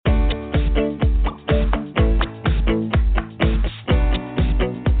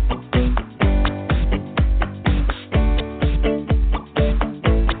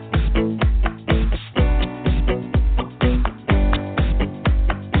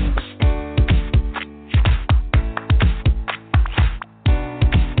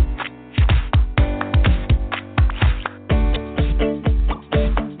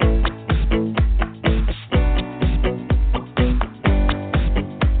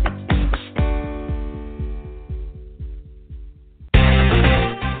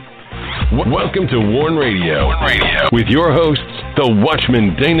Welcome to Warn Radio, with your hosts, the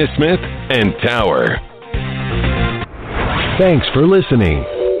Watchman Dana Smith and Tower. Thanks for listening.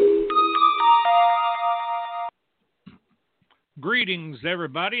 Greetings,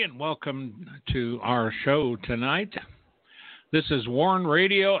 everybody, and welcome to our show tonight. This is Warn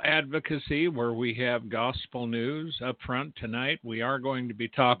Radio Advocacy, where we have gospel news up front tonight. We are going to be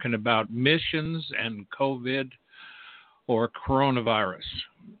talking about missions and COVID or coronavirus.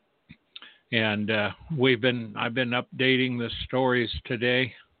 And I've been updating the stories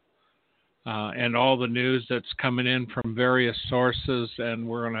today and all the news that's coming in from various sources, and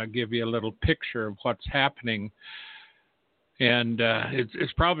we're going to give you a little picture of what's happening. And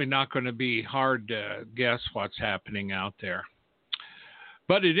it's probably not going to be hard to guess what's happening out there.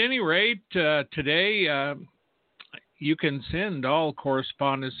 But at any rate, today you can send all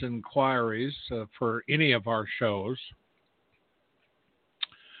correspondence inquiries for any of our shows.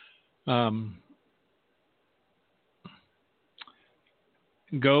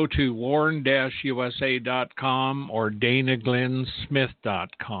 Go to warn-usa.com or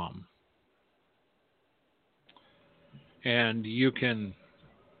danaglennsmith.com. And you can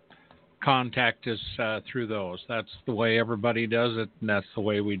contact us through those. That's the way everybody does it, and that's the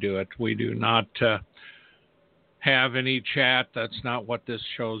way we do it. We do not have any chat. That's not what this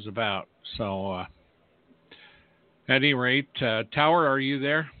show's about. So, at any rate, Tower, are you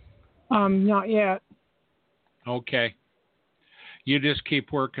there? Not yet. Okay. You just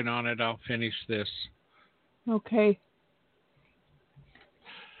keep working on it. I'll finish this. Okay.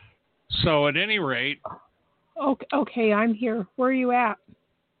 So, at any rate... Okay, I'm here. Where are you at?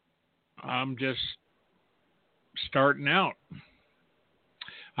 I'm just starting out.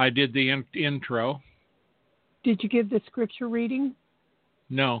 I did the intro. Did you give the scripture reading?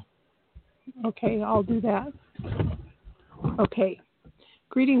 No. Okay, I'll do that. Okay.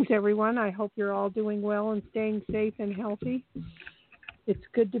 Greetings, everyone. I hope you're all doing well and staying safe and healthy. It's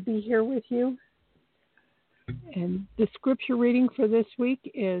good to be here with you. And the scripture reading for this week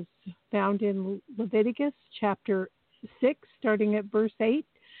is found in Leviticus chapter 6, starting at verse 8,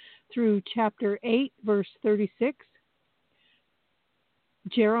 through chapter 8, verse 36.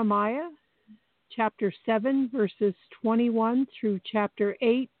 Jeremiah chapter 7, verses 21 through chapter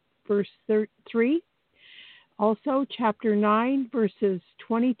 8, verse 3. Also, chapter 9, verses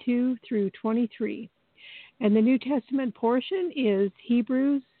 22 through 23. And the New Testament portion is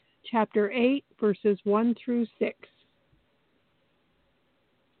Hebrews chapter 8, verses 1 through 6.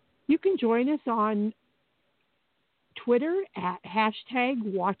 You can join us on Twitter at hashtag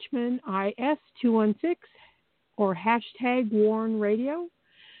WatchmanIS216 or hashtag Warn Radio. You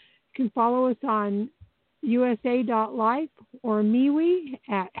can follow us on USA.life or MeWe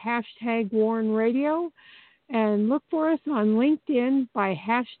at hashtag Warn Radio. And look for us on LinkedIn by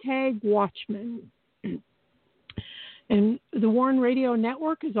hashtag Watchman. And the Warn Radio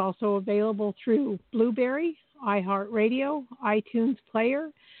Network is also available through Blueberry, iHeartRadio, iTunes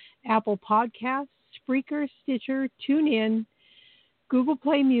Player, Apple Podcasts, Spreaker, Stitcher, TuneIn, Google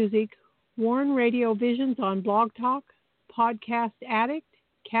Play Music, Warn Radio Visions on Blog Talk, Podcast Addict,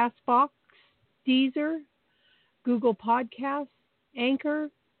 Castbox, Deezer, Google Podcasts, Anchor,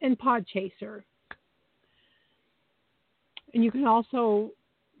 and Podchaser. And you can also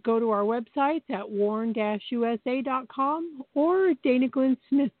go to our websites at warn-usa.com or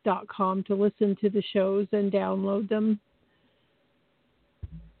danaglennsmith.com to listen to the shows and download them.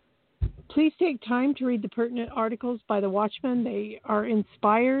 Please take time to read the pertinent articles by the Watchman. They are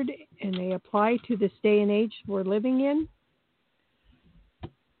inspired and they apply to this day and age we're living in.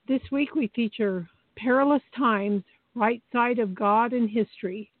 This week we feature Perilous Times, Right Side of God and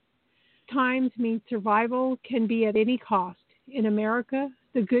History. Times means survival can be at any cost. In America,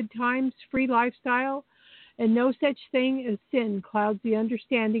 the good times, free lifestyle, and no such thing as sin clouds the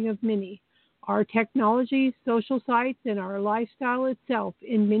understanding of many. Our technology, social sites, and our lifestyle itself,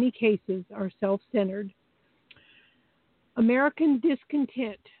 in many cases, are self-centered. American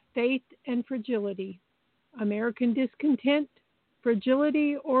discontent, faith, and fragility. American discontent,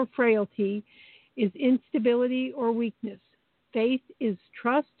 fragility, or frailty is instability or weakness. Faith is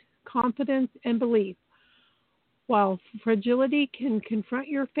trust, confidence, and belief. While fragility can confront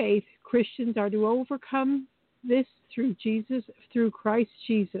your faith, Christians are to overcome this through Christ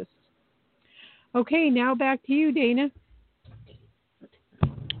Jesus. Okay, now back to you, Dana.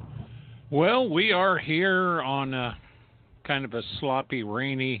 Well, we are here on a kind of a sloppy,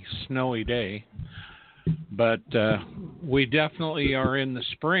 rainy, snowy day, but we definitely are in the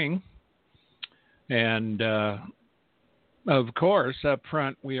spring. And of course, up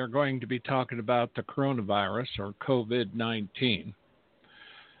front, we are going to be talking about the coronavirus or COVID-19.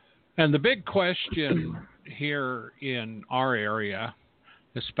 And the big question here in our area,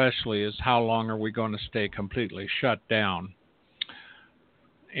 especially, is how long are we going to stay completely shut down?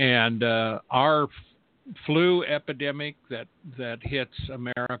 And our flu epidemic that hits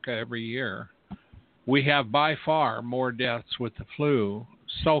America every year, we have by far more deaths with the flu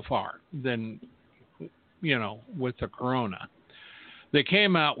so far than, with the corona. They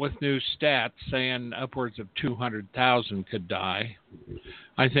came out with new stats saying upwards of 200,000 could die.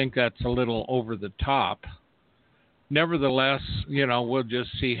 I think that's a little over the top. Nevertheless, we'll just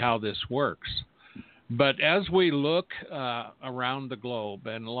see how this works. But as we look around the globe,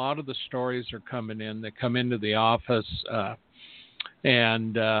 and a lot of the stories are coming in, they come into the office,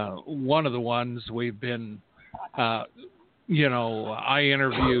 and one of the ones we've been, I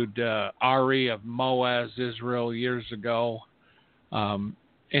interviewed Ari of Moaz, Israel, years ago,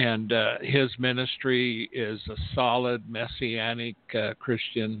 and his ministry is a solid Messianic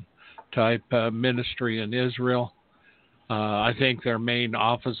Christian type ministry in Israel. I think their main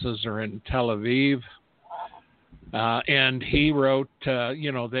offices are in Tel Aviv. And he wrote,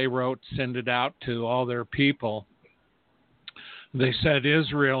 they wrote, send it out to all their people. They said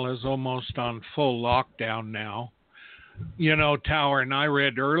Israel is almost on full lockdown now. Tower, and I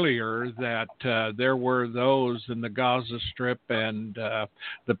read earlier that there were those in the Gaza Strip and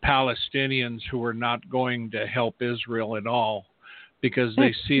the Palestinians who were not going to help Israel at all, because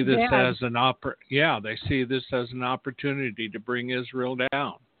they see this as they see this as an opportunity to bring Israel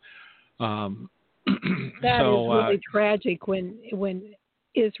down. That is really tragic when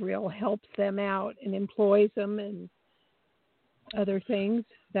Israel helps them out and employs them and other things.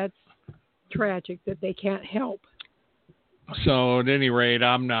 That's tragic that they can't help. So at any rate,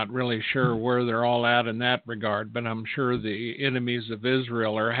 I'm not really sure where they're all at in that regard, but I'm sure the enemies of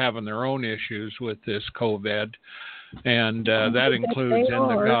Israel are having their own issues with this COVID, and that includes in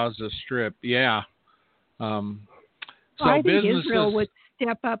the Gaza Strip. Yeah. So I think Israel would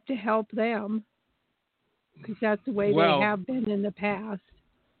step up to help them, because that's the way they have been in the past.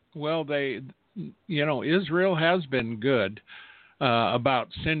 Well, Israel has been good about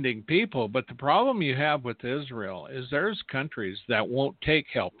sending people, but the problem you have with Israel is there's countries that won't take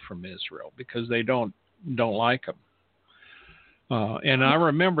help from Israel because they don't like them. And I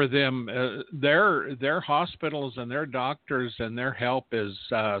remember them, their hospitals and their doctors and their help is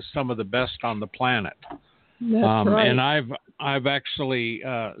some of the best on the planet. That's right. And I've actually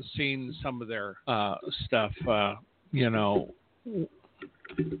seen some of their stuff,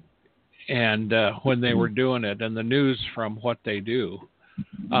 and when they were doing it, and the news from what they do.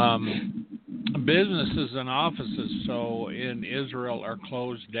 Businesses and offices in Israel are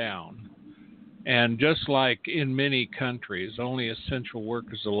closed down. And just like in many countries, only essential work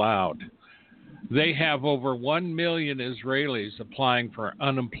is allowed. They have over 1 million Israelis applying for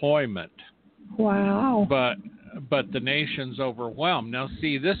unemployment. Wow. But the nation's overwhelmed. Now,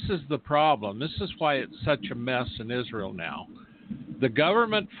 see, this is the problem. This is why it's such a mess in Israel now. The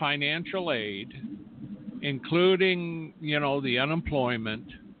government financial aid, including, the unemployment,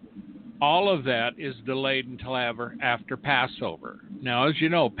 all of that is delayed until after Passover. Now, as you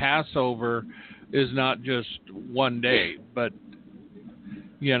know, Passover is not just one day, but,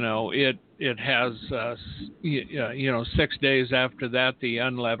 it has, 6 days after that, the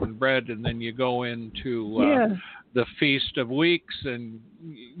unleavened bread, and then you go into the Feast of Weeks, and,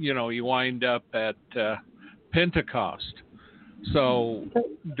 you wind up at Pentecost. So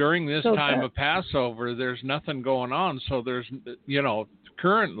during this time of Passover, there's nothing going on. So there's,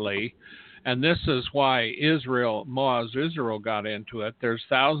 currently, and this is why Moaz Israel got into it, there's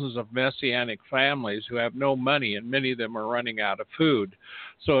thousands of Messianic families who have no money, and many of them are running out of food.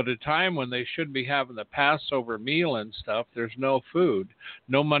 So at a time when they should be having the Passover meal and stuff, there's no food,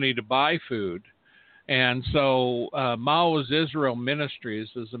 no money to buy food. And so Maoz Israel Ministries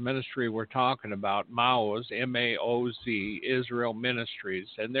is the ministry we're talking about. Maoz, M-A-O-Z, Israel Ministries.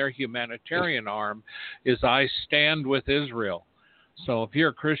 And their humanitarian arm is I Stand With Israel. So if you're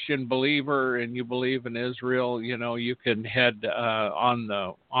a Christian believer and you believe in Israel, you can head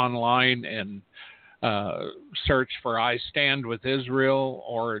online and search for I Stand With Israel,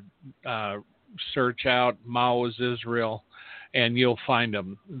 or search out Maoz Israel, and you'll find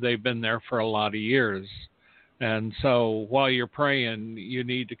them. They've been there for a lot of years. And so while you're praying, you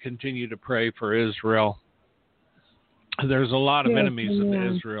need to continue to pray for Israel. There's a lot of enemies of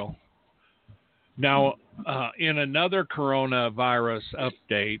Israel. Now, in another coronavirus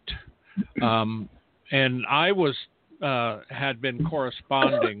update, and I had been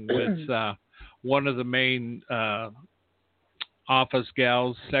corresponding with one of the main office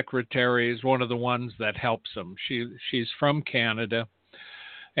gals, secretaries, one of the ones that helps them. She's from Canada,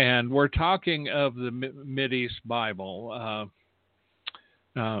 And we're talking of the Mideast Bible.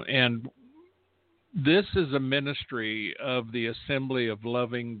 And this is a ministry of the Assembly of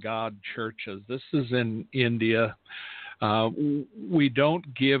Loving God Churches. This is in India. We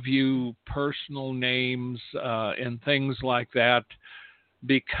don't give you personal names and things like that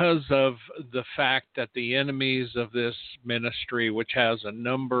because of the fact that the enemies of this ministry, which has a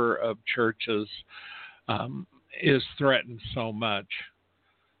number of churches, is threatened so much.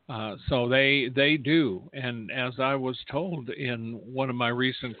 So they do. And as I was told in one of my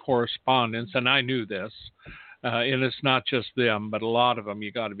recent correspondence, and I knew this, and it's not just them, but a lot of them,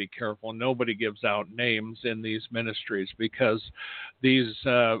 you got to be careful. Nobody gives out names in these ministries because these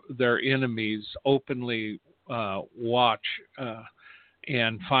their enemies openly watch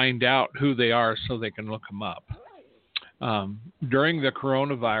and find out who they are so they can look them up. During the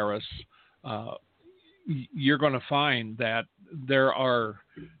coronavirus, you're going to find that there are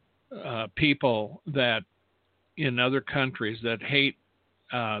people that in other countries that hate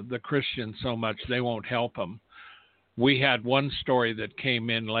the Christians so much they won't help them. We had one story that came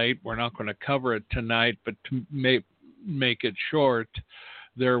in late. We're not going to cover it tonight, but to make it short,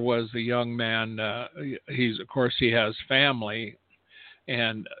 there was a young man. He has family,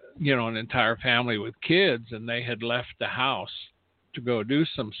 and an entire family with kids, and they had left the house to go do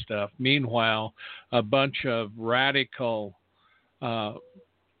some stuff. Meanwhile, a bunch of radical, I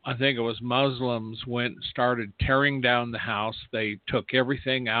think it was Muslims, went and started tearing down the house. They took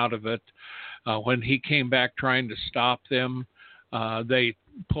everything out of it. When he came back trying to stop them, they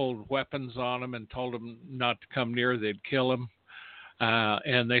pulled weapons on him and told him not to come near, they'd kill him.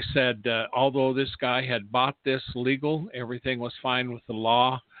 And they said, although this guy had bought this legal, everything was fine with the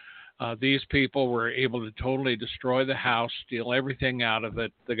law. These people were able to totally destroy the house, steal everything out of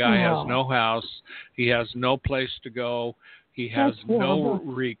it. The guy has no house. He has no place to go. He has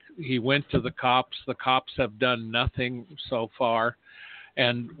he went to the cops. The cops have done nothing so far.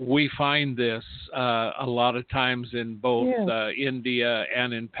 And we find this a lot of times in both India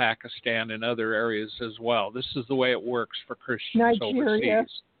and in Pakistan and other areas as well. This is the way it works for Christians overseas.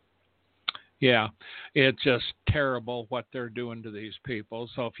 Yeah, it's just terrible what they're doing to these people.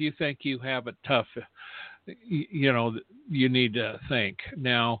 So if you think you have it tough, you need to think.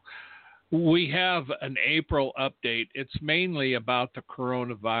 Now, we have an April update. It's mainly about the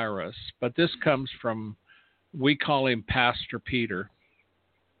coronavirus, but this comes from, we call him Pastor Peter.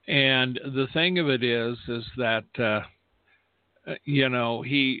 And the thing of it is that,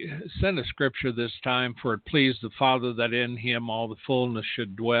 he sent a scripture this time, for it pleased the Father that in him all the fullness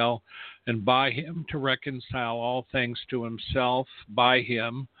should dwell, and by him to reconcile all things to himself, by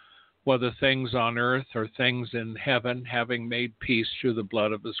him, whether things on earth or things in heaven, having made peace through the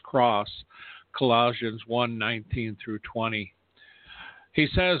blood of his cross. Colossians 1:19 through 20. He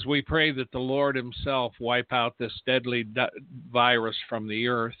says, we pray that the Lord himself wipe out this deadly virus from the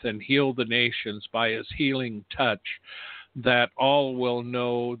earth and heal the nations by his healing touch, that all will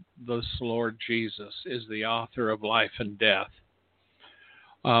know this Lord Jesus is the author of life and death.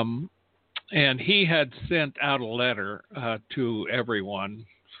 And he had sent out a letter to everyone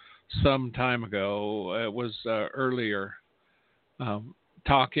some time ago. It was earlier,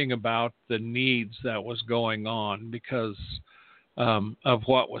 talking about the needs that was going on because of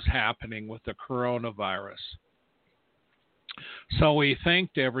what was happening with the coronavirus. So we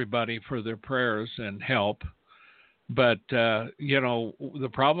thanked everybody for their prayers and help. But, the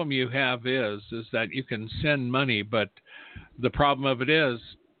problem you have is that you can send money, but the problem of it is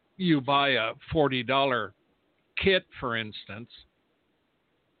you buy a $40 kit, for instance,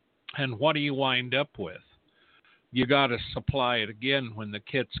 and what do you wind up with? You got to supply it again when the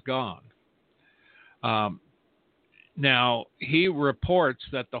kit's gone. Now, he reports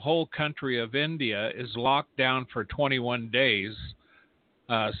that the whole country of India is locked down for 21 days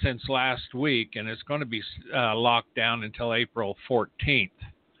since last week, and it's going to be locked down until April 14th.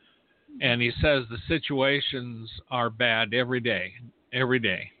 And he says the situations are bad every day.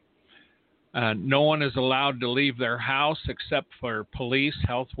 No one is allowed to leave their house except for police,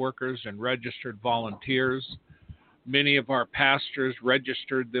 health workers, and registered volunteers. Many of our pastors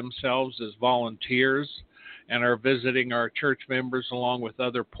registered themselves as volunteers and are visiting our church members along with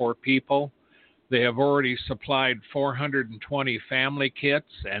other poor people. They have already supplied 420 family kits,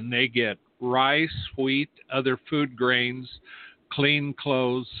 and they get rice, wheat, other food grains, clean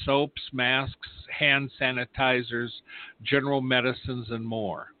clothes, soaps, masks, hand sanitizers, general medicines, and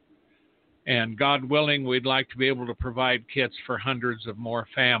more. And God willing, we'd like to be able to provide kits for hundreds of more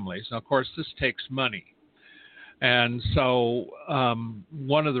families. Now, of course, this takes money. And so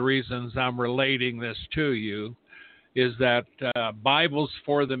one of the reasons I'm relating this to you is that Bibles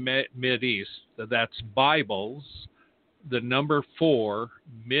for the Mideast. That's Bibles, the number 4,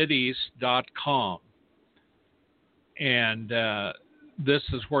 Mideast.com. And this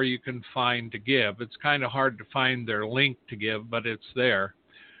is where you can find to give. It's kind of hard to find their link to give, but it's there.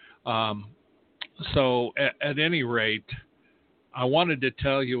 So at any rate, I wanted to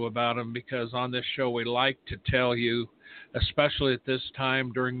tell you about them because on this show we like to tell you, especially at this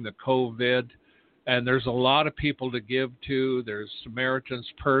time during the COVID, and there's a lot of people to give to. There's Samaritan's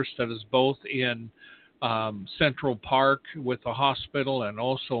Purse that is both in Central Park with the hospital and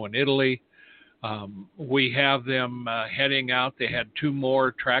also in Italy. We have them heading out. They had 2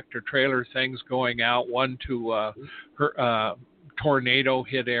 more tractor-trailer things going out, one to tornado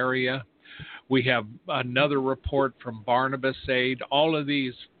hit area. We have another report from Barnabas Aid. All of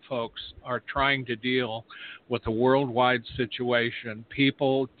these folks are trying to deal with a worldwide situation.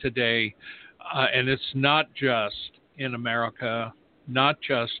 People today, and it's not just in America, not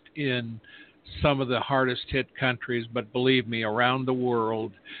just in some of the hardest hit countries, but believe me, around the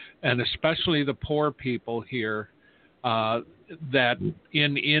world, and especially the poor people here that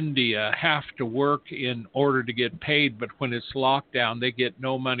in India have to work in order to get paid, but when it's locked down, they get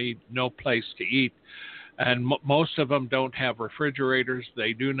no money, no place to eat. And most of them don't have refrigerators.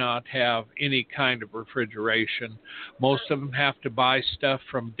 They do not have any kind of refrigeration. Most of them have to buy stuff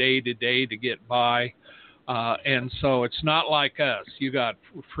from day to day to get by. And so it's not like us. You got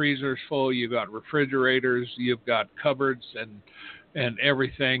freezers full, you got refrigerators, you've got cupboards and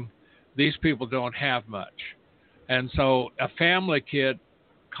everything. These people don't have much. And so a family kit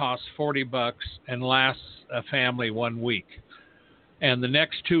costs $40 and lasts a family 1 week. And the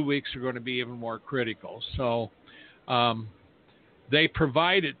next 2 weeks are going to be even more critical. So they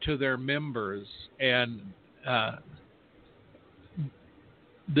provide it to their members, and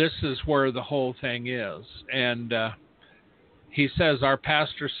this is where the whole thing is. And he says, our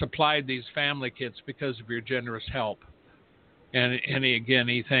pastor supplied these family kits because of your generous help. And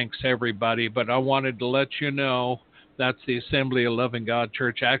he thanks everybody. But I wanted to let you know that's the Assembly of Loving God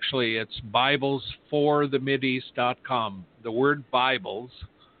Church. Actually, it's BiblesForTheMideast.com. The word Bibles,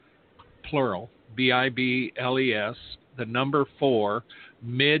 plural, Bibles, the number 4,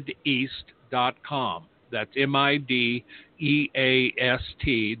 Mideast.com. That's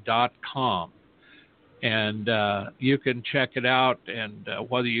MIDEAST.com. And you can check it out, and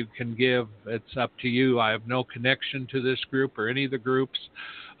whether you can give, it's up to you. I have no connection to this group or any of the groups.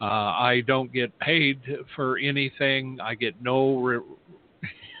 I don't get paid for anything. I get no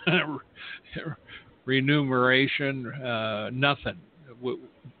remuneration, nothing.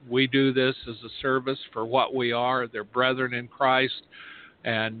 We do this as a service for what we are. They're brethren in Christ.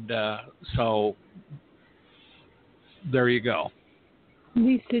 And so there you go.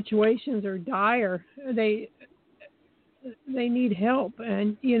 These situations are dire. They need help,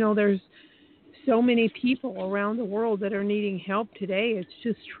 and there's so many people around the world that are needing help today. It's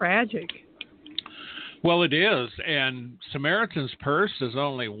just tragic. Well, it is, and Samaritan's Purse is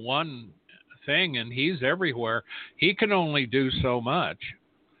only one thing, and he's everywhere. He can only do so much.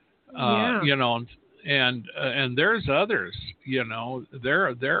 And there's others.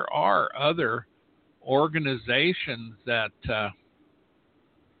 There are other organizations that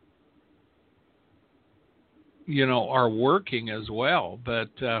are working as well, but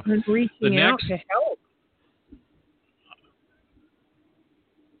reaching out to help.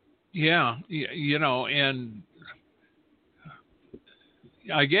 Yeah, and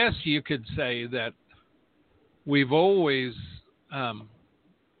I guess you could say that we've always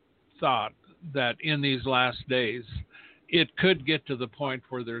thought that in these last days it could get to the point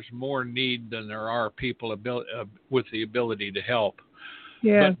where there's more need than there are people with the ability to help.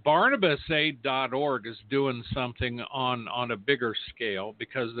 Yeah. But BarnabasAid.org is doing something on a bigger scale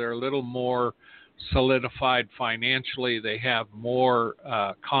because they're a little more solidified financially. They have more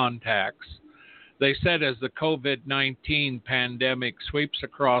contacts. They said as the COVID-19 pandemic sweeps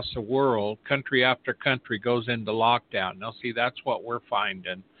across the world, country after country goes into lockdown. Now, see, that's what we're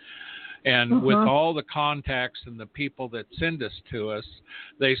finding. And with all the contacts and the people that send us to us,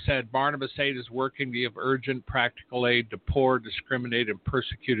 they said Barnabas Aid is working to give urgent practical aid to poor, discriminated, and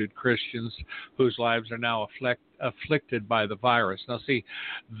persecuted Christians whose lives are now afflicted by the virus. Now, see,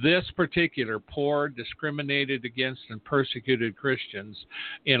 this particular poor, discriminated against, and persecuted Christians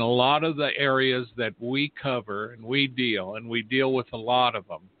in a lot of the areas that we cover and we deal with a lot of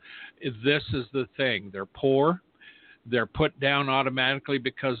them, this is the thing. They're poor. They're put down automatically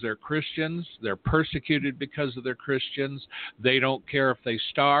because they're Christians. They're persecuted because of their Christians. They don't care if they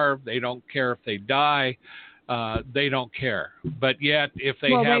starve. They don't care if they die. They don't care. But yet, if they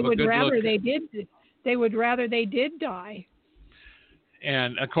have a good look, They would rather they did die.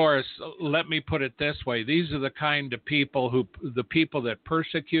 And of course, let me put it this way: these are the kind of people the people that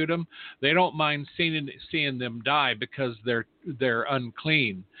persecute them, they don't mind seeing them die because they're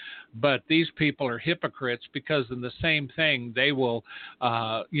unclean. But these people are hypocrites because in the same thing, they will,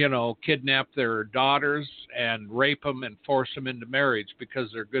 kidnap their daughters and rape them and force them into marriage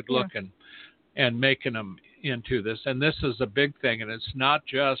because they're good looking, and making them into this. And this is a big thing, and it's not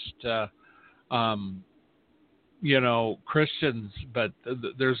just Christians, but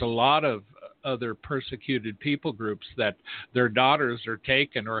there's a lot of other persecuted people groups that their daughters are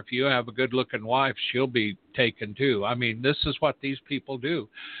taken, or if you have a good looking wife, she'll be taken too. I mean, this is what these people do.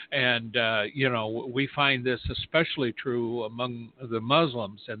 And, we find this especially true among the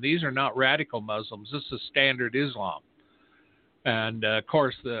Muslims, and these are not radical Muslims. This is standard Islam. And of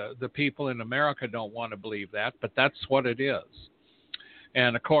course, the people in America don't want to believe that, but that's what it is.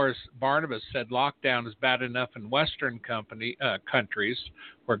 And, of course, Barnabas said lockdown is bad enough in Western countries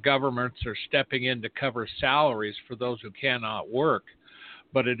where governments are stepping in to cover salaries for those who cannot work.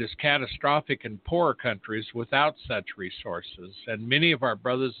 But it is catastrophic in poorer countries without such resources. And many of our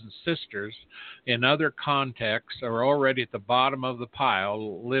brothers and sisters in other contexts are already at the bottom of the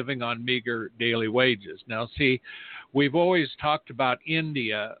pile, living on meager daily wages. Now, see, we've always talked about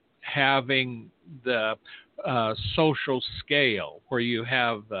India having the social scale where you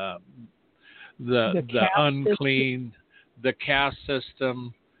have the unclean, the caste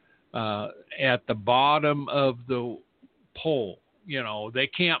system at the bottom of the pole. They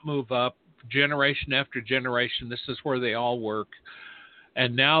can't move up generation after generation. This is where they all work.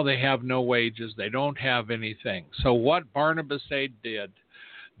 And now they have no wages. They don't have anything. So what Barnabas Aid did,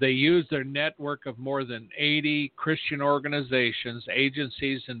 they used their network of more than 80 Christian organizations,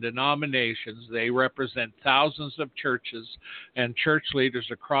 agencies, and denominations. They represent thousands of churches and church leaders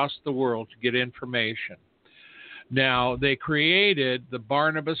across the world to get information. Now, they created the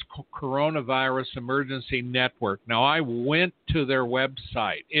Barnabas Coronavirus Emergency Network. Now, I went to their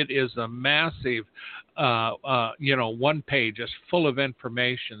website. It is a massive, one page, just full of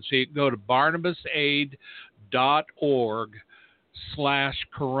information. So you can go to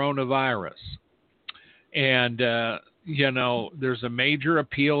barnabasaid.org/coronavirus. And, there's a major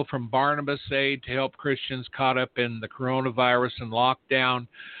appeal from Barnabas Aid to help Christians caught up in the coronavirus and lockdown.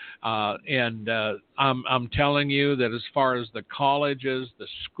 I'm telling you that as far as the colleges, the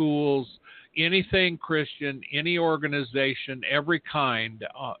schools, anything Christian, any organization, every kind,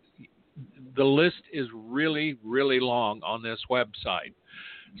 the list is really, really long on this website.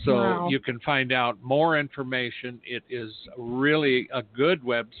 So you can find out more information. It is really a good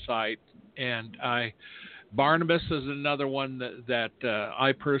website, and Barnabas is another one that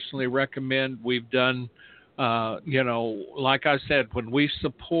I personally recommend. We've done, like I said, when we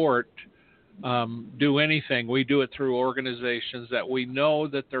support, do anything, we do it through organizations that we know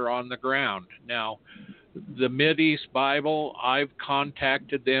that they're on the ground. Now, the Mideast Bible, I've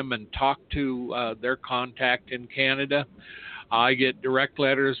contacted them and talked to their contact in Canada. I get direct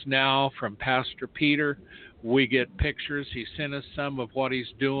letters now from Pastor Peter. We get pictures. He sent us some of what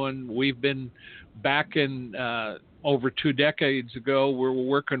he's doing. We've been back in over 2 decades ago. We were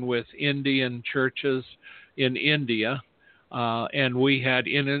working with Indian churches in India, and we had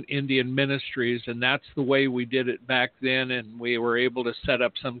Indian ministries, and that's the way we did it back then, and we were able to set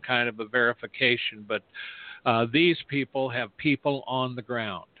up some kind of a verification. But these people have people on the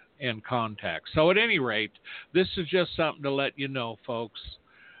ground and contact. So at any rate, this is just something to let you know, folks.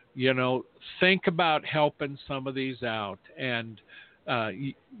 Think about helping some of these out, and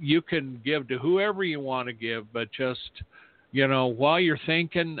you can give to whoever you want to give, but just, while you're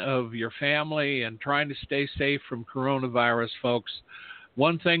thinking of your family and trying to stay safe from coronavirus, folks,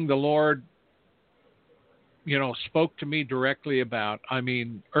 one thing the Lord, spoke to me directly about,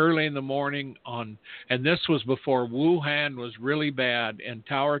 early in the morning and this was before Wuhan was really bad, and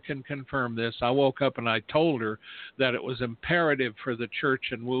Tower can confirm this. I woke up and I told her that it was imperative for the church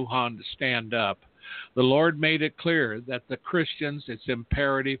in Wuhan to stand up. The Lord made it clear that the Christians, it's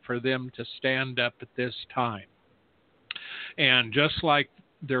imperative for them to stand up at this time. And just like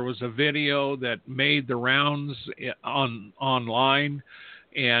there was a video that made the rounds online,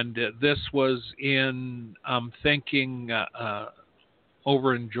 and this was in, I'm thinking,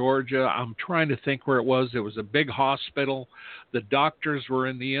 over in Georgia. I'm trying to think where it was. It was a big hospital. The doctors were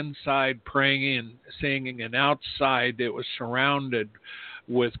in the inside praying and singing, and outside it was surrounded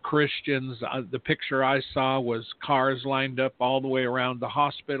with Christians. The picture I saw was cars lined up all the way around the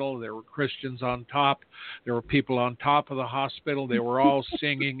hospital. There were Christians on top. There were people on top of the hospital. They were all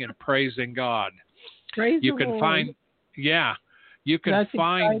singing and praising God. Praise you the can Lord. find, yeah. You can That's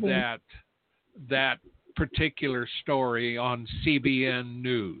find exciting. that that particular story on CBN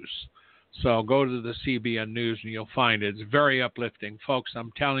News. So go to the CBN News and you'll find it. It's very uplifting. Folks,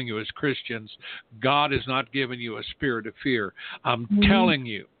 I'm telling you, as Christians, God has not given you a spirit of fear. I'm telling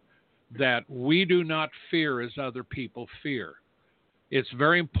you that we do not fear as other people fear. It's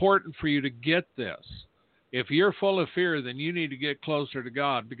very important for you to get this. If you're full of fear, then you need to get closer to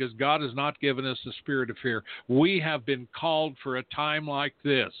God, because God has not given us a spirit of fear. We have been called for a time like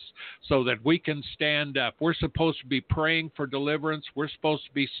this so that we can stand up. We're supposed to be praying for deliverance. We're supposed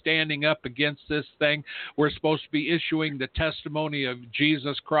to be standing up against this thing. We're supposed to be issuing the testimony of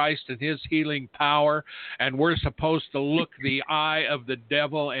Jesus Christ and his healing power. And we're supposed to look the eye of the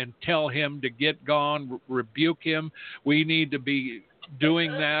devil and tell him to get gone, rebuke him. We need to be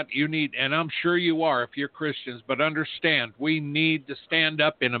doing that. You need, and I'm sure you are if you're Christians, but understand, we need to stand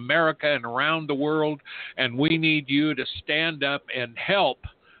up in America and around the world, and we need you to stand up and help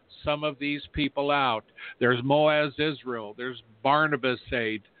some of these people out. There's Moaz Israel, there's Barnabas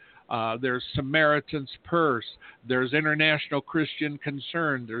Aid, there's Samaritan's Purse, there's International Christian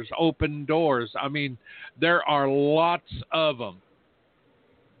Concern, there's Open Doors. I mean, there are lots of them.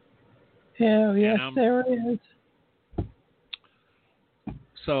 Oh, yes, there is.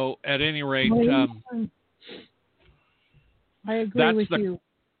 So, at any rate, I agree with you.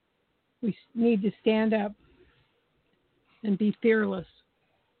 We need to stand up and be fearless.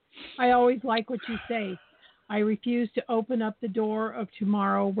 I always like what you say. I refuse to open up the door of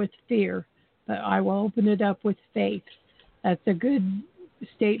tomorrow with fear, but I will open it up with faith. That's a good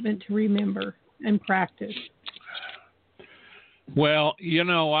statement to remember and practice. Well, you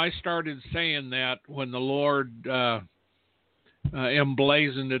know, I started saying that when the Lord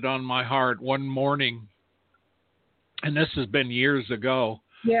emblazoned it on my heart one morning, and this has been years ago.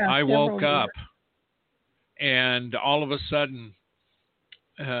 Yeah, I woke up and all of a sudden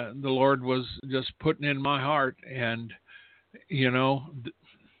the Lord was just putting in my heart, and you know,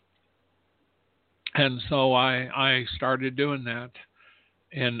 and so I started doing that.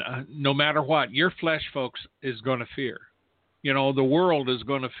 And no matter what, your flesh, folks, is going to fear. You know, the world is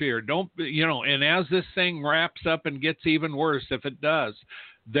going to fear. And as this thing wraps up and gets even worse, if it does,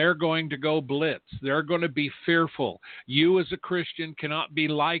 they're going to go blitz. They're going to be fearful. You as a Christian cannot be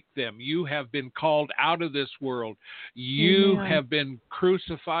like them. You have been called out of this world. You have been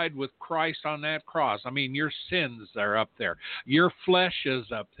crucified with Christ on that cross. I mean, your sins are up there. Your flesh is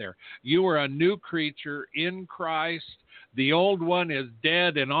up there. You are a new creature in Christ. The old one is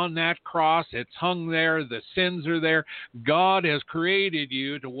dead, and on that cross, it's hung there. The sins are there. God has created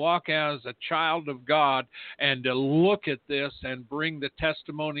you to walk as a child of God and to look at this and bring the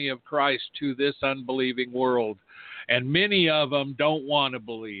testimony of Christ to this unbelieving world. And many of them don't want to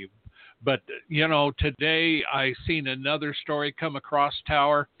believe. But, you know, today I seen another story come across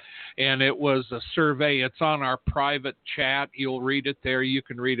Tower, and it was a survey. It's on our private chat. You'll read it there. You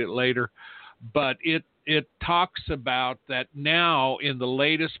can read it later. But it talks about that now in the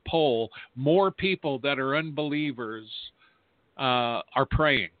latest poll, more people that are unbelievers are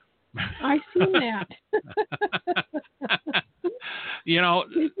praying. I've seen that. You know,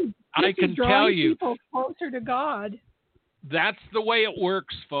 I can tell you, people closer to God. That's the way it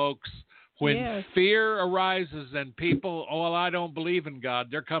works, folks. When fear arises and people, I don't believe in God,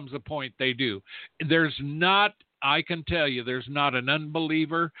 there comes a point they do. I can tell you, there's not an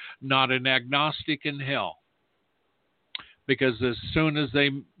unbeliever, not an agnostic in hell. Because as soon as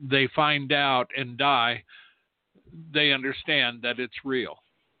they find out and die, they understand that it's real.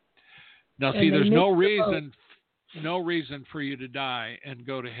 Now, see, there's no reason for you to die and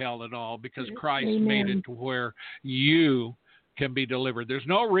go to hell at all, because Christ made it to where you can be delivered. There's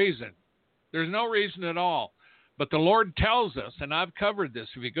no reason. There's no reason at all. But the Lord tells us, and I've covered this.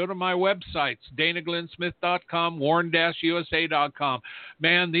 If you go to my websites, DanaGlennSmith.com, warn-usa.com,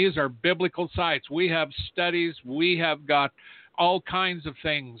 man, these are biblical sites. We have studies. We have got all kinds of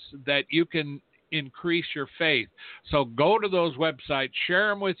things that you can increase your faith. So go to those websites, share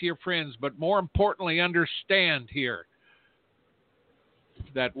them with your friends, but more importantly, understand here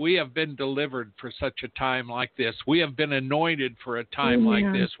that we have been delivered for such a time like this. We have been anointed for a time like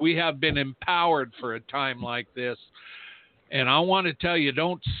this. We have been empowered for a time like this. And I want to tell you,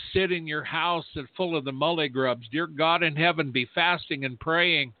 don't sit in your house full of the mully grubs. Dear God in heaven, be fasting and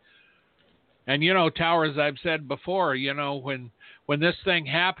praying. And, you know, Tower, as I've said before, you know, when this thing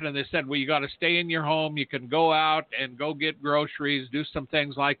happened and they said, well, you got to stay in your home. You can go out and go get groceries, do some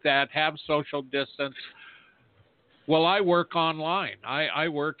things like that, have social distance. Well, I work online. I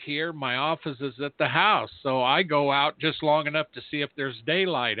work here. My office is at the house. So I go out just long enough to see if there's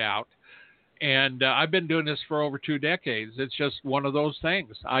daylight out. And I've been doing this for over 2 decades. It's just one of those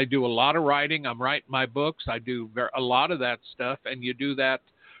things. I do a lot of writing. I'm writing my books. I do a lot of that stuff. And you do that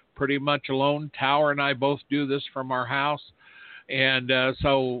pretty much alone. Tower and I both do this from our house. And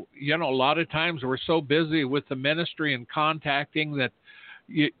so, a lot of times we're so busy with the ministry and contacting that,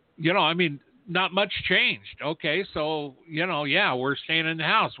 not much changed. Okay, so, we're staying in the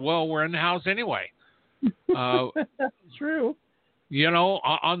house. Well, we're in the house anyway. That's true.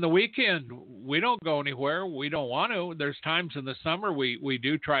 On the weekend, we don't go anywhere. We don't want to. There's times in the summer we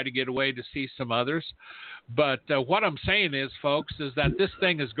do try to get away to see some others. But what I'm saying is, folks, is that this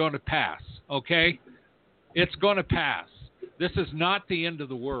thing is going to pass, okay? It's going to pass. This is not the end of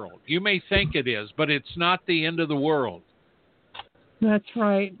the world. You may think it is, but it's not the end of the world. That's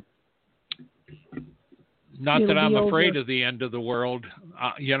right. Not that I'm afraid of the end of the world.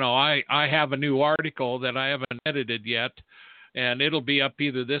 I have a new article that I haven't edited yet, and it'll be up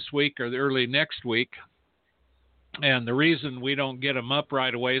either this week or early next week. And the reason we don't get them up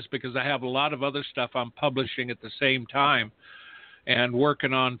right away is because I have a lot of other stuff I'm publishing at the same time and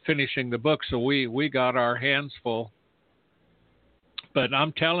working on finishing the book, so we got our hands full. But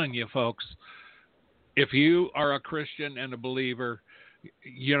I'm telling you, folks, if you are a Christian and a believer,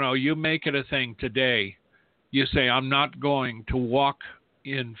 you make it a thing today. You say, I'm not going to walk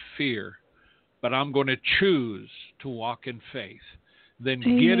in fear, but I'm going to choose to walk in faith. Then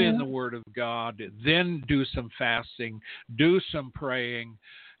Amen. Get in the Word of God, then do some fasting, do some praying,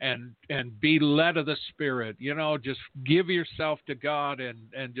 and be led of the Spirit. Just give yourself to God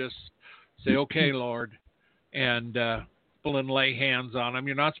and just say, okay, Lord, and lay hands on them.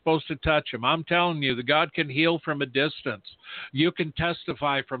 You're not supposed to touch them. I'm telling you, that God can heal from a distance. You can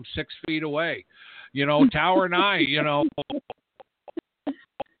testify from 6 feet away. Tower and I,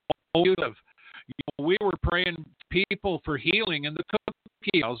 we were praying people for healing in the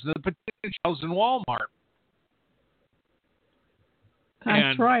cookie aisles, the potato shells in Walmart.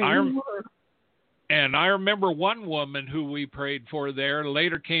 That's right. And I remember one woman who we prayed for there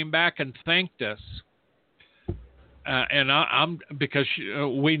later came back and thanked us. Because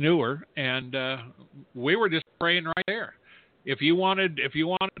we knew her, and we were just praying right there. If you wanted to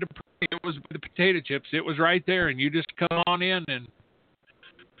pray, it was the potato chips. It was right there, and you just come on in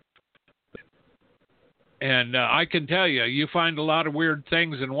and I can tell you find a lot of weird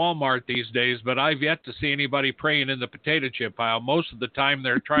things in Walmart these days, but I've yet to see anybody praying in the potato chip aisle. Most of the time,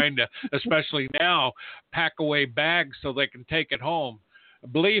 they're trying to, especially now, pack away bags so they can take it home.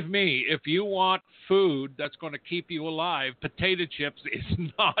 Believe me, if you want food that's going to keep you alive, potato chips is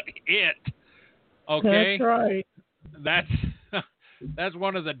not it. Okay? That's right. That's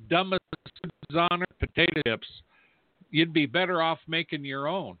one of the dumbest foods on earth, potato chips. You'd be better off making your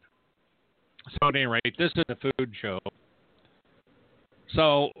own. So at any rate, this is a food show.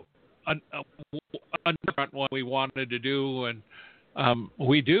 So another one we wanted to do, and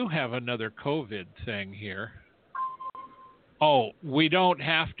we do have another COVID thing here. Oh, we don't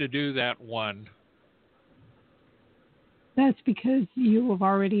have to do that one. That's because you have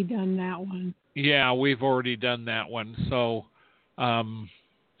already done that one. Yeah, we've already done that one. So now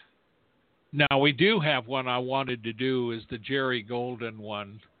we do have one I wanted to do is the Jerry Golden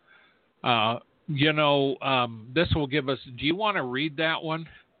one. This will give us, do you want to read that one?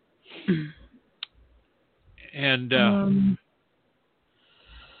 And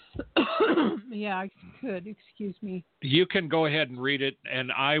yeah, I could. Excuse me. You can go ahead and read it,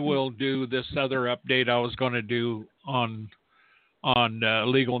 and I will do this other update I was going to do on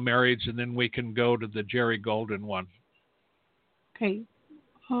legal marriage, and then we can go to the Jerry Golden one. Okay.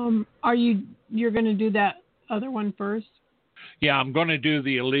 You're going to do that other one first? Yeah, I'm going to do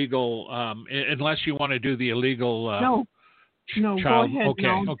the illegal, unless you want to do the illegal. No, child. go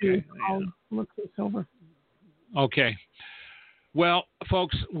ahead. Okay. I'll look this over. Okay. Well,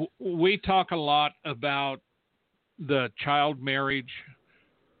 folks, we talk a lot about the child marriage.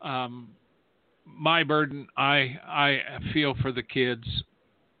 My burden, I feel for the kids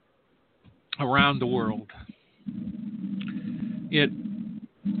around the world. It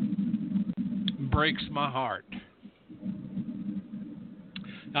breaks my heart.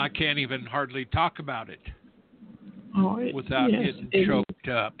 I can't even hardly talk about it without getting choked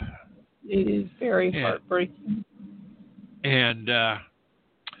up. It is very heartbreaking. And the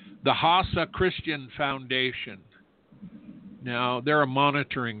Hassa Christian Foundation. Now, they're a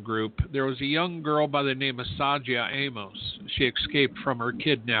monitoring group. There was a young girl by the name of Sadia Amos. She escaped from her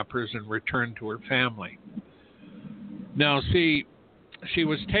kidnappers and returned to her family. Now, see, she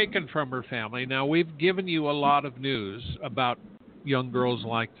was taken from her family. Now, we've given you a lot of news about young girls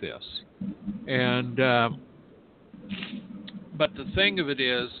like this. And but the thing of it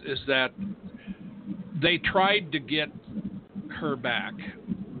is that they tried to get her back.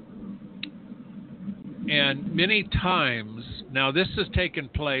 And many times, now this has taken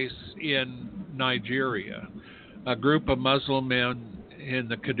place in Nigeria, a group of Muslim men in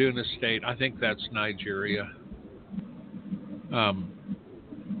the Kaduna state, I think that's Nigeria.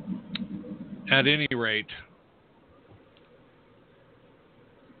 At any rate,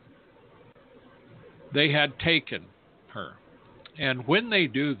 they had taken her. And when they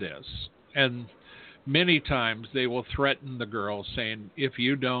do this, and many times they will threaten the girl saying, if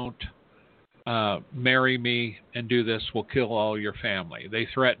you don't marry me and do this, we'll kill all your family. They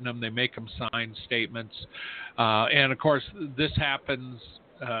threaten them. They make them sign statements. And, of course, this happens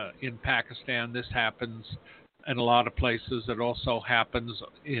in Pakistan. This happens in a lot of places. It also happens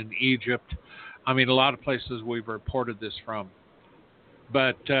in Egypt. I mean, a lot of places we've reported this from.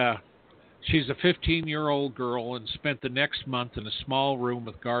 But she's a 15-year-old girl and spent the next month in a small room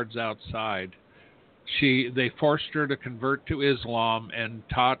with guards outside. They forced her to convert to Islam and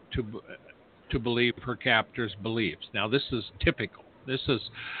taught to believe her captor's beliefs. Now, this is typical. This is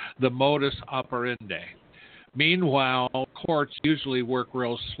the modus operandi. Meanwhile, courts usually work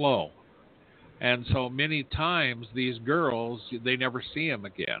real slow. And so many times these girls, they never see them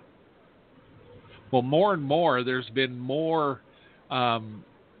again. Well, more and more, there's been more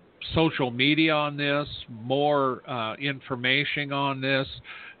social media on this, more information on this,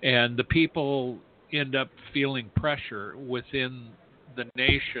 and the people end up feeling pressure within the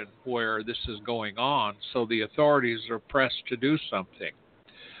nation where this is going on, so the authorities are pressed to do something.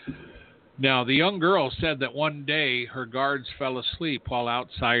 Now, the young girl said that one day her guards fell asleep while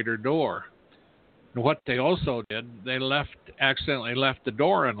outside her door. And what they also did, they accidentally left the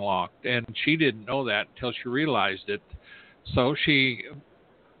door unlocked, and she didn't know that until she realized it. So she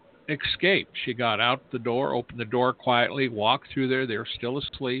escaped. She got out the door, opened the door quietly, walked through there. They were still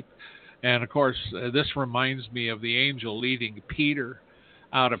asleep. And, of course, this reminds me of the angel leading Peter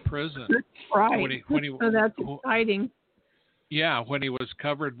out of prison. Right. So that's exciting. Yeah, when he was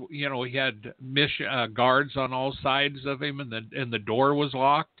covered, he had guards on all sides of him, and the door was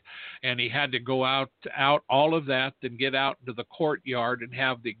locked, and he had to go out all of that, then get out into the courtyard and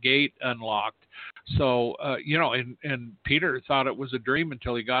have the gate unlocked. So, and Peter thought it was a dream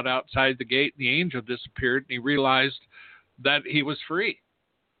until he got outside the gate, and the angel disappeared, and he realized that he was free.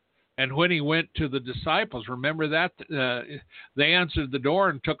 And when he went to the disciples, remember that? They answered the door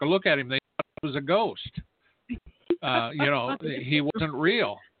and took a look at him. They thought it was a ghost. He wasn't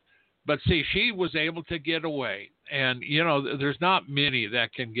real. But see, she was able to get away. And, there's not many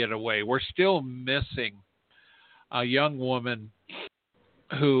that can get away. We're still missing a young woman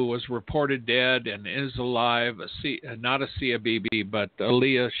who was reported dead and is alive, not Asia Bibi, but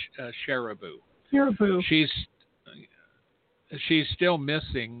Aliyah Sharibu. Sharibu. She's still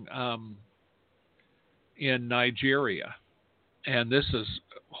missing in Nigeria, and this is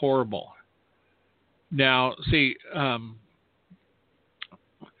horrible. Now, see,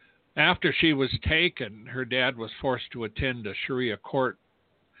 after she was taken, her dad was forced to attend a Sharia court,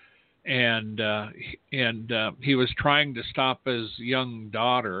 and he was trying to stop his young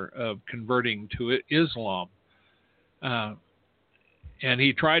daughter of converting to Islam. And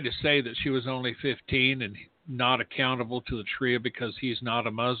he tried to say that she was only 15 and not accountable to the Sharia because he's not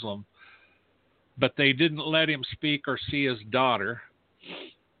a Muslim. But they didn't let him speak or see his daughter.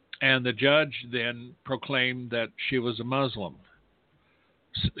 And the judge then proclaimed that she was a Muslim.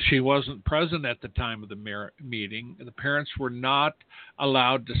 She wasn't present at the time of the meeting. The parents were not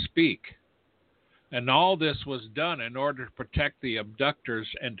allowed to speak. And all this was done in order to protect the abductors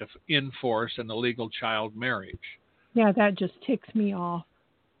and to enforce an illegal child marriage. Yeah, that just ticks me off.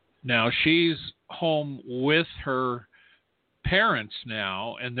 Now, she's home with her parents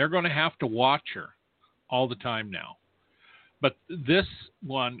now, and they're going to have to watch her all the time now. But this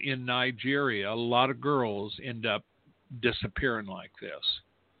one in Nigeria, a lot of girls end up disappearing like this.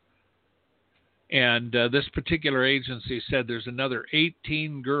 And this particular agency said there's another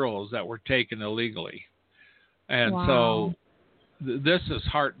 18 girls that were taken illegally. And wow. So this is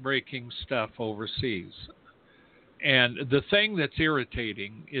heartbreaking stuff overseas. And the thing that's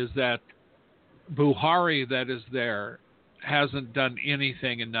irritating is that Buhari that is there hasn't done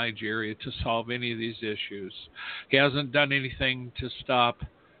anything in Nigeria to solve any of these issues. He hasn't done anything to stop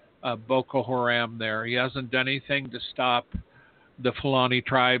Boko Haram there. He hasn't done anything to stop the Fulani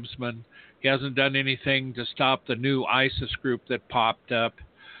tribesmen. He hasn't done anything to stop the new ISIS group that popped up.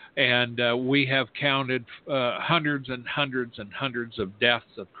 And we have counted hundreds and hundreds and hundreds of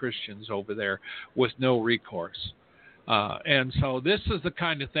deaths of Christians over there with no recourse. And so this is the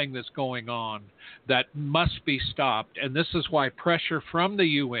kind of thing that's going on that must be stopped. And this is why pressure from the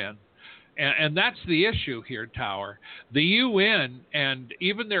UN And that's the issue here, Tower. The UN and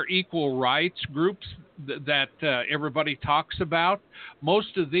even their equal rights groups that everybody talks about,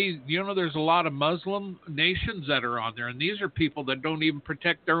 most of these, there's a lot of Muslim nations that are on there, and these are people that don't even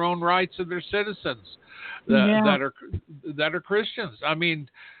protect their own rights of their citizens that are Christians. I mean,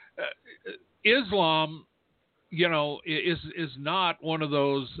 Islam, is not one of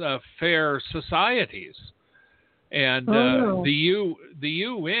those fair societies. And the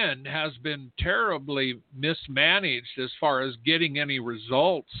UN has been terribly mismanaged as far as getting any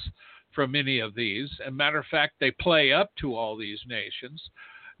results from any of these. As a matter of fact, they play up to all these nations.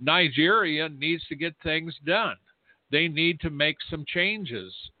 Nigeria needs to get things done. They need to make some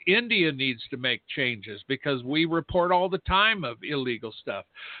changes. India needs to make changes because we report all the time of illegal stuff.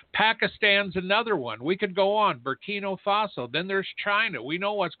 Pakistan's another one. We could go on. Burkina Faso. Then there's China. We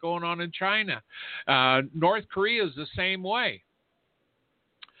know what's going on in China. North Korea is the same way.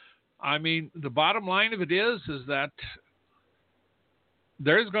 I mean, the bottom line of it is that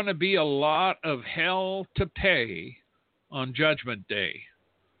there's going to be a lot of hell to pay on Judgment Day.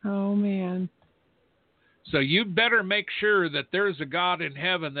 Oh, man. So you better make sure that there's a God in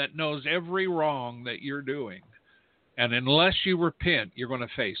heaven that knows every wrong that you're doing. And unless you repent, you're going to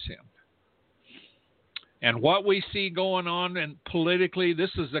face him. And what we see going on and politically,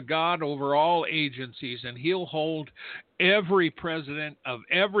 this is a God over all agencies, and he'll hold every president of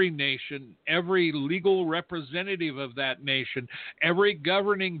every nation, every legal representative of that nation, every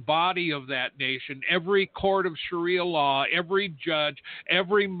governing body of that nation, every court of Sharia law, every judge,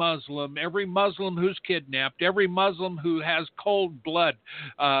 every Muslim who's kidnapped, every Muslim who has cold blood,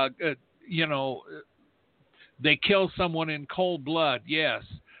 they kill someone in cold blood, yes.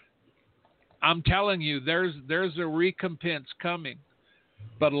 I'm telling you, there's a recompense coming.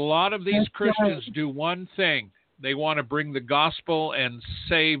 But a lot of these Christians do one thing. They want to bring the gospel and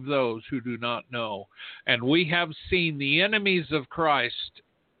save those who do not know. And we have seen the enemies of Christ,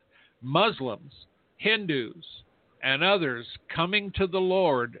 Muslims, Hindus, and others coming to the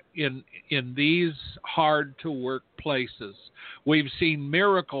Lord in these hard-to-work places. We've seen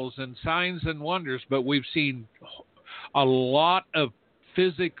miracles and signs and wonders, but we've seen a lot of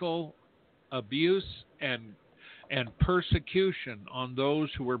physical abuse and persecution on those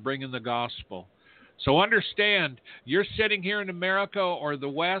who are bringing the gospel. So understand, you're sitting here in America or the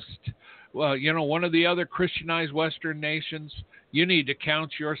West, one of the other Christianized Western nations, you need to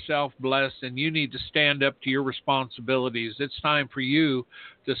count yourself blessed and you need to stand up to your responsibilities. It's time for you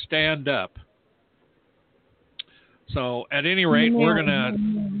to stand up. So at any rate, we're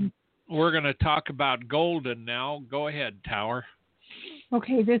gonna talk about Golden now. Go ahead, Tower.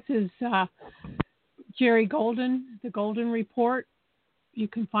 Okay, this is Jerry Golden, The Golden Report. You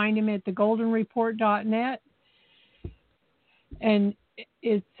can find him at thegoldenreport.net. And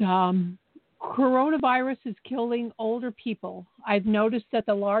it's coronavirus is killing older people. I've noticed that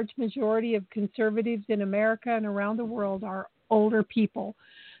the large majority of conservatives in America and around the world are older people.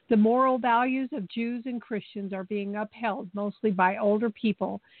 The moral values of Jews and Christians are being upheld mostly by older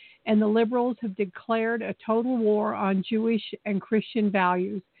people, and the liberals have declared a total war on Jewish and Christian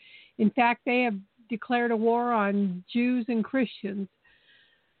values. In fact, they have declared a war on Jews and Christians.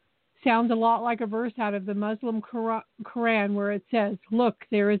 Sounds a lot like a verse out of the Muslim Quran where it says, "Look,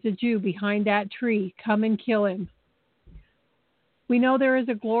 there is a Jew behind that tree. Come and kill him." We know there is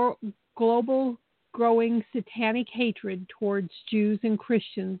a global growing satanic hatred towards Jews and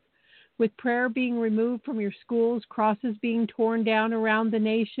Christians, with prayer being removed from your schools, crosses being torn down around the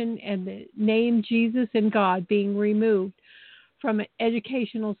nation, and the name Jesus and God being removed from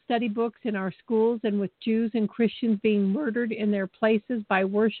educational study books in our schools, and with Jews and Christians being murdered in their places by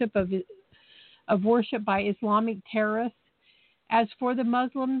worship by Islamic terrorists. As for the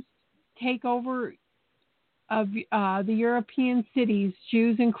Muslims takeover of the European cities,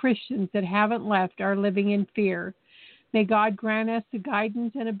 Jews and Christians that haven't left are living in fear. May God grant us the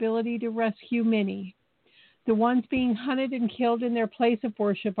guidance and ability to rescue many. The ones being hunted and killed in their place of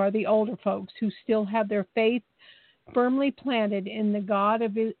worship are the older folks who still have their faith firmly planted in the God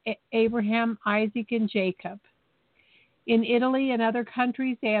of Abraham, Isaac, and Jacob. In Italy and other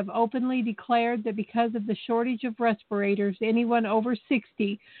countries, they have openly declared that because of the shortage of respirators, anyone over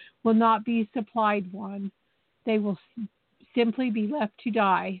 60 will not be supplied one. They will simply be left to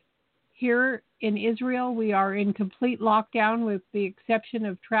die. Here in Israel, we are in complete lockdown with the exception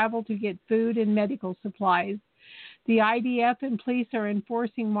of travel to get food and medical supplies. The IDF and police are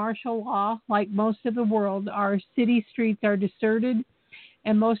enforcing martial law. Like most of the world, our city streets are deserted,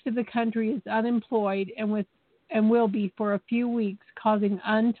 and most of the country is unemployed and will be for a few weeks, causing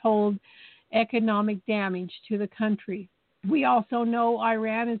untold economic damage to the country. We also know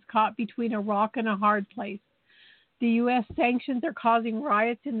Iran is caught between a rock and a hard place. The U.S. sanctions are causing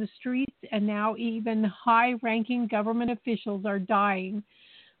riots in the streets, and now even high-ranking government officials are dying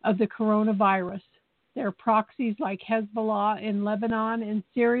of the coronavirus. Their proxies like Hezbollah in Lebanon and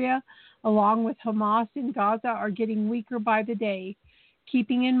Syria, along with Hamas in Gaza, are getting weaker by the day.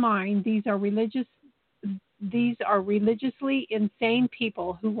 Keeping in mind these are religiously insane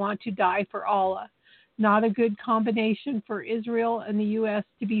people who want to die for Allah. Not a good combination for Israel and the U.S.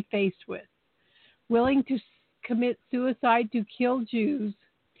 to be faced with. Willing to commit suicide to kill Jews,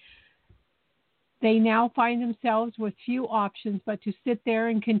 they now find themselves with few options but to sit there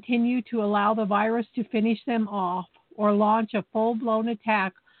and continue to allow the virus to finish them off, or launch a full-blown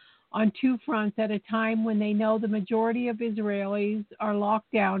attack on two fronts at a time when they know the majority of Israelis are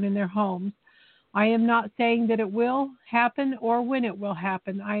locked down in their homes. I am not saying that it will happen or when it will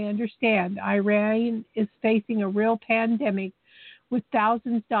happen. I understand Iran is facing a real pandemic with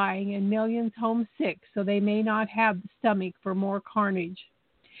thousands dying and millions homesick, so they may not have the stomach for more carnage.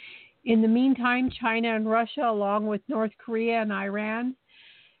 In the meantime, China and Russia, along with North Korea and Iran,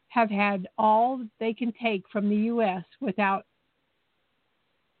 have had all they can take from the U.S. without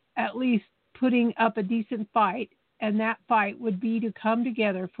at least putting up a decent fight, and that fight would be to come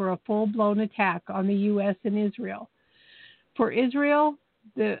together for a full-blown attack on the U.S. and Israel. For Israel,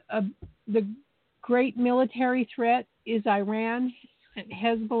 the great military threat is Iran and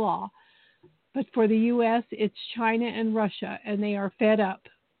Hezbollah. But for the U.S., it's China and Russia, and they are fed up.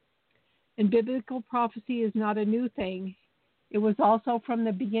 And biblical prophecy is not a new thing. It was also from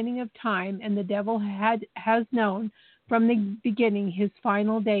the beginning of time, and the devil has known from the beginning his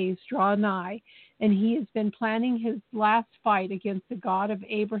final days draw nigh, and he has been planning his last fight against the God of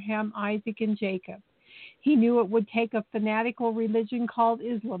Abraham, Isaac, and Jacob. He knew it would take a fanatical religion called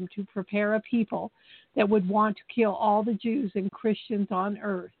Islam to prepare a people that would want to kill all the Jews and Christians on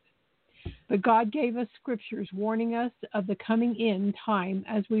earth. But God gave us scriptures warning us of the coming end time,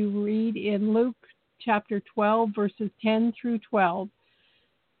 as we read in Luke chapter 12, verses 10 through 12.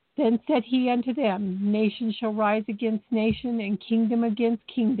 Then said he unto them, Nation shall rise against nation, and kingdom against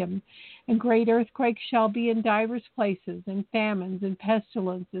kingdom, and great earthquakes shall be in divers places, and famines, and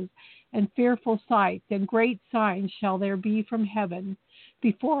pestilences, and fearful sights, and great signs shall there be from heaven.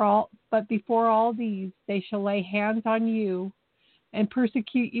 Before all these they shall lay hands on you, and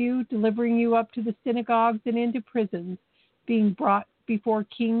persecute you, delivering you up to the synagogues and into prisons, being brought before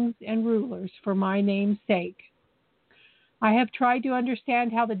kings and rulers for my name's sake. I have tried to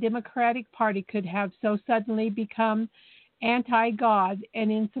understand how the Democratic Party could have so suddenly become anti-God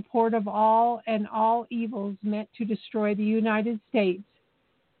and in support of all evils meant to destroy the United States,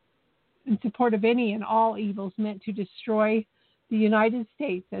 in support of any and all evils meant to destroy the United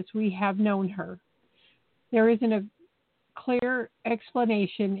States as we have known her. There isn't a clear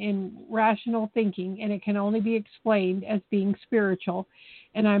explanation in rational thinking, and it can only be explained as being spiritual,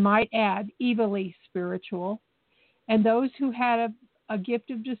 and I might add, evilly spiritual. And those who had a gift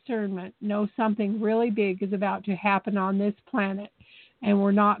of discernment know something really big is about to happen on this planet, and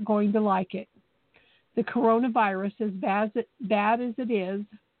we're not going to like it. The coronavirus, as bad as it is,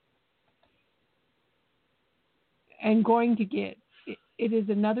 and going to get, it is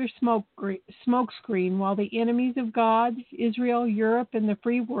another smokescreen while the enemies of God, Israel, Europe, and the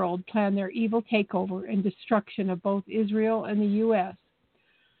free world plan their evil takeover and destruction of both Israel and the U.S.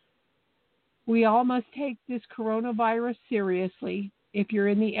 We all must take this coronavirus seriously. If you're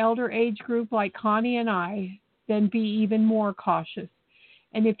in the elder age group like Connie and I, then be even more cautious.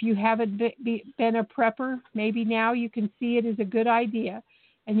 And if you haven't been a prepper, maybe now you can see it as a good idea,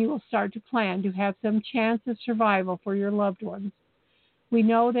 and you will start to plan to have some chance of survival for your loved ones. We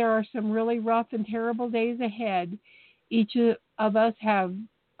know there are some really rough and terrible days ahead. Each of us have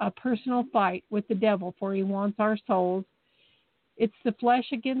a personal fight with the devil, for he wants our souls. It's the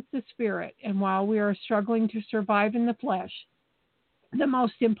flesh against the spirit, and while we are struggling to survive in the flesh, the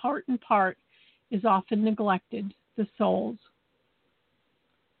most important part is often neglected, the souls.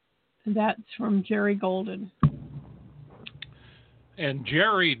 And that's from Jerry Golden. And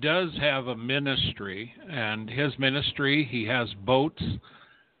Jerry does have a ministry, and his ministry, he has boats,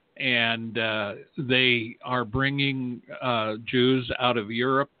 and they are bringing Jews out of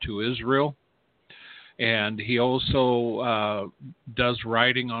Europe to Israel. And he also does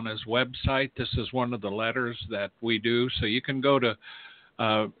writing on his website. This is one of the letters that we do. So you can go to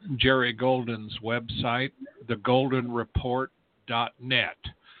Jerry Golden's website, thegoldenreport.net,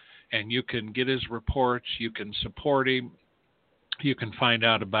 and you can get his reports. You can support him. You can find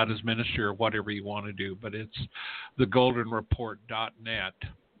out about his ministry or whatever you want to do, but it's thegoldenreport.net.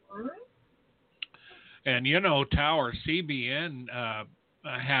 And, Tower, CBN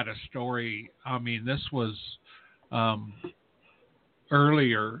had a story. I mean, this was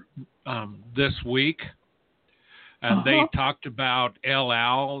earlier this week. And they talked about El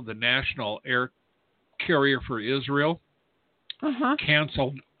Al, the national air carrier for Israel,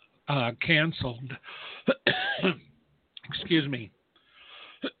 canceled, excuse me,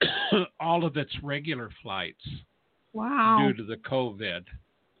 all of its regular flights. Wow. Due to the COVID.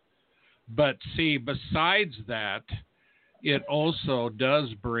 But see, besides that, it also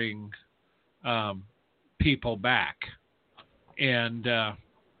does bring people back. And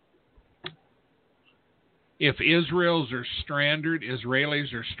if Israelis are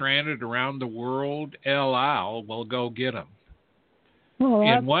stranded around the world, El Al will go get them. Well,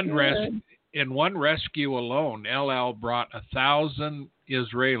 in one rescue alone, El Al brought 1,000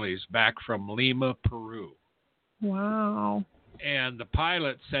 Israelis back from Lima, Peru. Wow. And the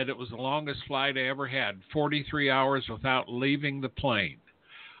pilot said it was the longest flight I ever had, 43 hours without leaving the plane.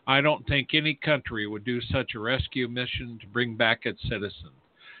 I don't think any country would do such a rescue mission to bring back its citizens.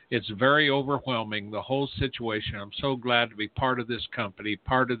 It's very overwhelming, the whole situation. I'm so glad to be part of this company,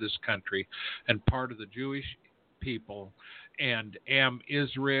 part of this country, and part of the Jewish people. And am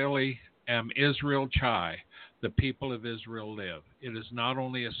Israel Chai, the people of Israel live. It is not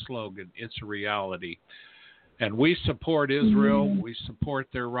only a slogan, it's a reality. And we support Israel. We support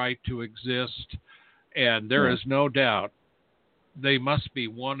their right to exist. And there is no doubt they must be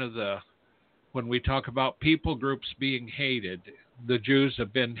one of the, when we talk about people groups being hated, the Jews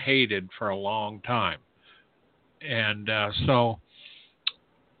have been hated for a long time. And so,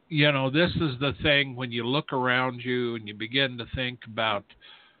 this is the thing when you look around you and you begin to think about,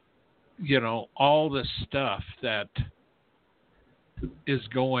 all the stuff that is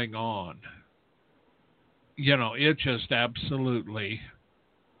going on. It's just absolutely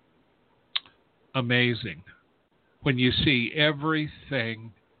amazing when you see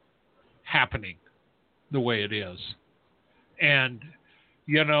everything happening the way it is. And,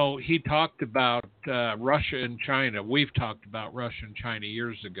 he talked about Russia and China. We've talked about Russia and China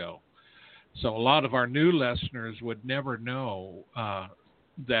years ago. So a lot of our new listeners would never know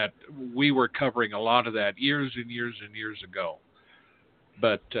that we were covering a lot of that years and years and years ago.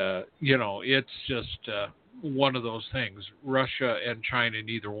 But, it's just one of those things. Russia and China,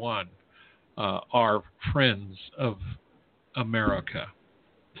 neither one, are friends of America.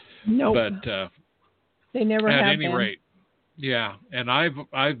 Nope. But they never have been. At any rate, yeah. And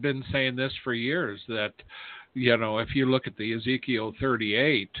I've been saying this for years that, if you look at the Ezekiel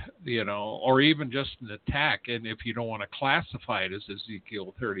 38, or even just an attack, and if you don't want to classify it as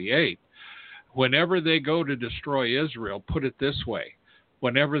Ezekiel 38, whenever they go to destroy Israel, put it this way,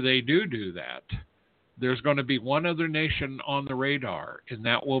 whenever they do that, there's going to be one other nation on the radar, and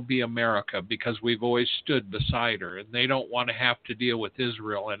that will be America, because we've always stood beside her, and they don't want to have to deal with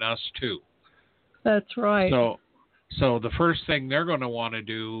Israel and us too. That's right. So the first thing they're going to want to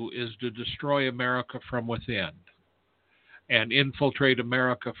do is to destroy America from within and infiltrate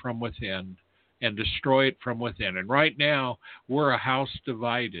America from within and destroy it from within. And right now, we're a house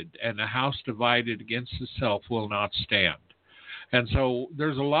divided, and a house divided against itself will not stand. And so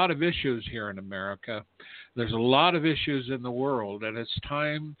there's a lot of issues here in America. There's a lot of issues in the world, and it's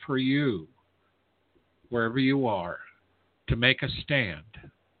time for you, wherever you are, to make a stand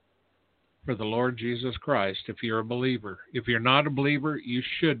for the Lord Jesus Christ if you're a believer. If you're not a believer, you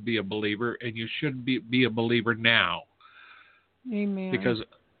should be a believer, and you should be a believer now. Amen. Because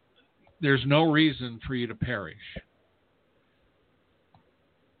there's no reason for you to perish.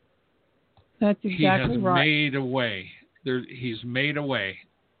 That's exactly right. He has made a way. He's made a way.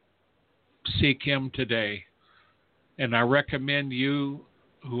 Seek him today. And I recommend you,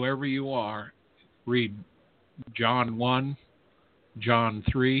 whoever you are, read John 1, John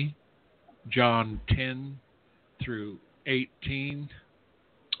 3, John 10 through 18,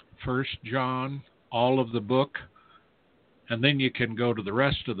 1 John, all of the book, and then you can go to the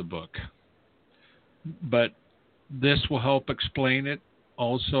rest of the book. But this will help explain it.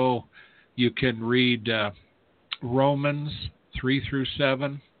 Also, you can read Romans 3 through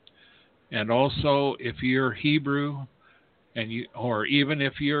 7, and also if you're Hebrew, or even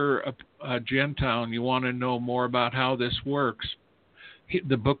if you're a Gentile and you want to know more about how this works,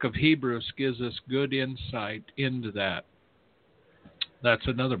 the book of Hebrews gives us good insight into that. That's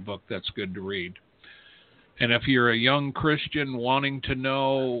another book that's good to read. And if you're a young Christian wanting to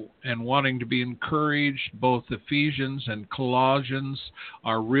know and wanting to be encouraged, both Ephesians and Colossians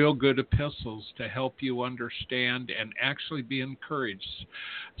are real good epistles to help you understand and actually be encouraged.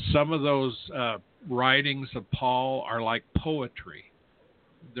 Some of those writings of Paul are like poetry.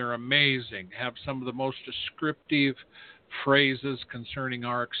 They're amazing. Have some of the most descriptive phrases concerning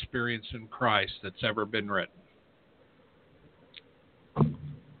our experience in Christ that's ever been written.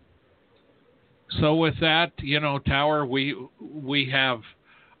 So with that, Tower, we have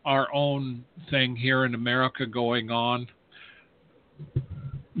our own thing here in America going on.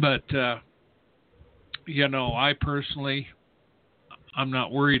 But, I personally, I'm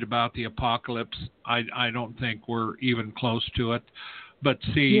not worried about the apocalypse. I don't think we're even close to it. But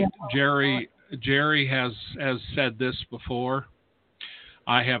see, Jerry has said this before.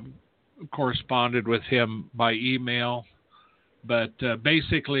 I have corresponded with him by email. But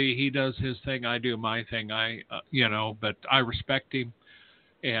basically, he does his thing, I do my thing. But I respect him,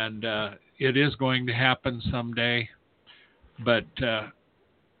 and it is going to happen someday. But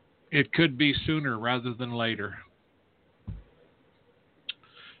it could be sooner rather than later.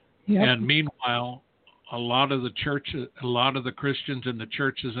 Yep. And meanwhile, a lot of the Christians in the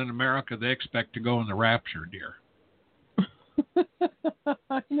churches in America, they expect to go in the rapture, dear.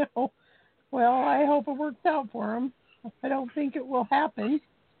 I know. Well, I hope it works out for them. I don't think it will happen.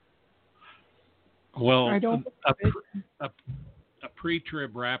 Well, I don't. A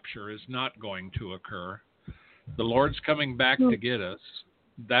pre-trib rapture is not going to occur. The Lord's coming back to get us.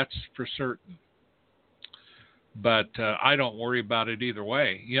 That's for certain. But I don't worry about it either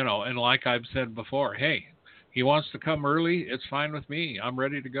way. And like I've said before, hey, he wants to come early. It's fine with me. I'm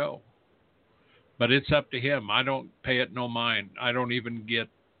ready to go. But it's up to him. I don't pay it no mind. I don't even get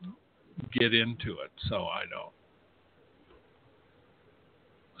into it. So I don't.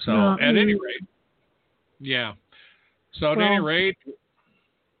 So at any rate, yeah. So at any rate,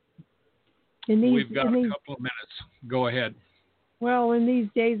 we've got a couple of minutes. Go ahead. Well, in these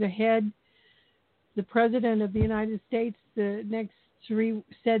days ahead, the President of the United States said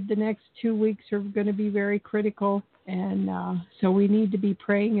the next 2 weeks are going to be very critical. And so we need to be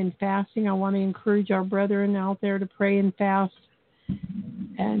praying and fasting. I want to encourage our brethren out there to pray and fast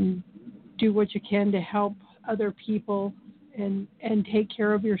and do what you can to help other people and take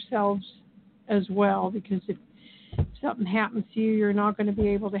care of yourselves as well, because if something happens to you, you're not going to be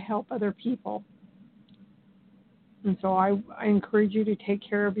able to help other people. And so I encourage you to take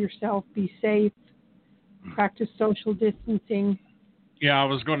care of yourself, be safe, practice social distancing. Yeah, I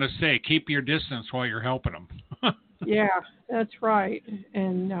was going to say, keep your distance while you're helping them. Yeah, that's right.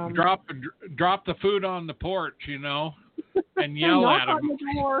 And drop the food on the porch, and yell at them. Knock on the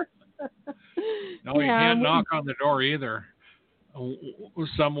door. No, you can't knock on the door either.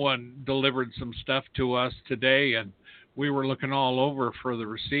 Someone delivered some stuff to us today, and we were looking all over for the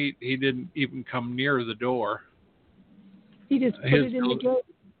receipt. He didn't even come near the door. He just put it in the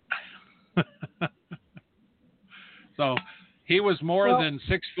gate. So he was more than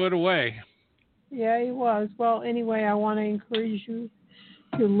 6 foot away. Yeah, he was. Well, anyway, I want to encourage you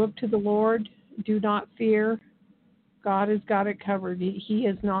to look to the Lord. Do not fear. God has got it covered. He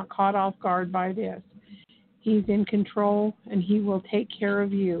is not caught off guard by this. He's in control, and he will take care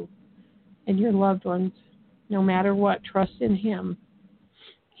of you and your loved ones. No matter what, trust in him.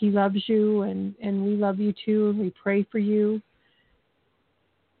 He loves you, and we love you too, and we pray for you.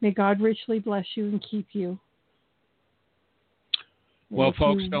 May God richly bless you and keep you. Well,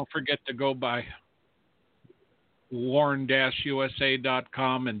 folks, don't forget to go by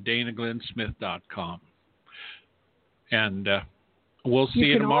warn-usa.com and danaglennsmith.com. And we'll see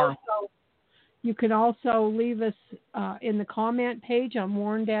you tomorrow. You can also leave us in the comment page on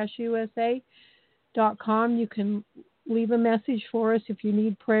warn-usa.com. You can leave a message for us if you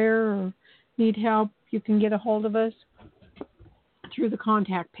need prayer or need help. You can get a hold of us through the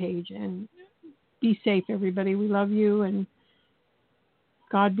contact page. And be safe, everybody. We love you, and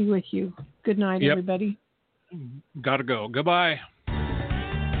God be with you. Good night, everybody. Gotta go. Goodbye.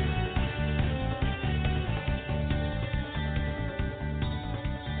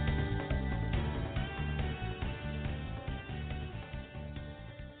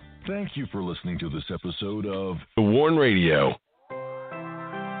 Thank you for listening to this episode of The Warn Radio.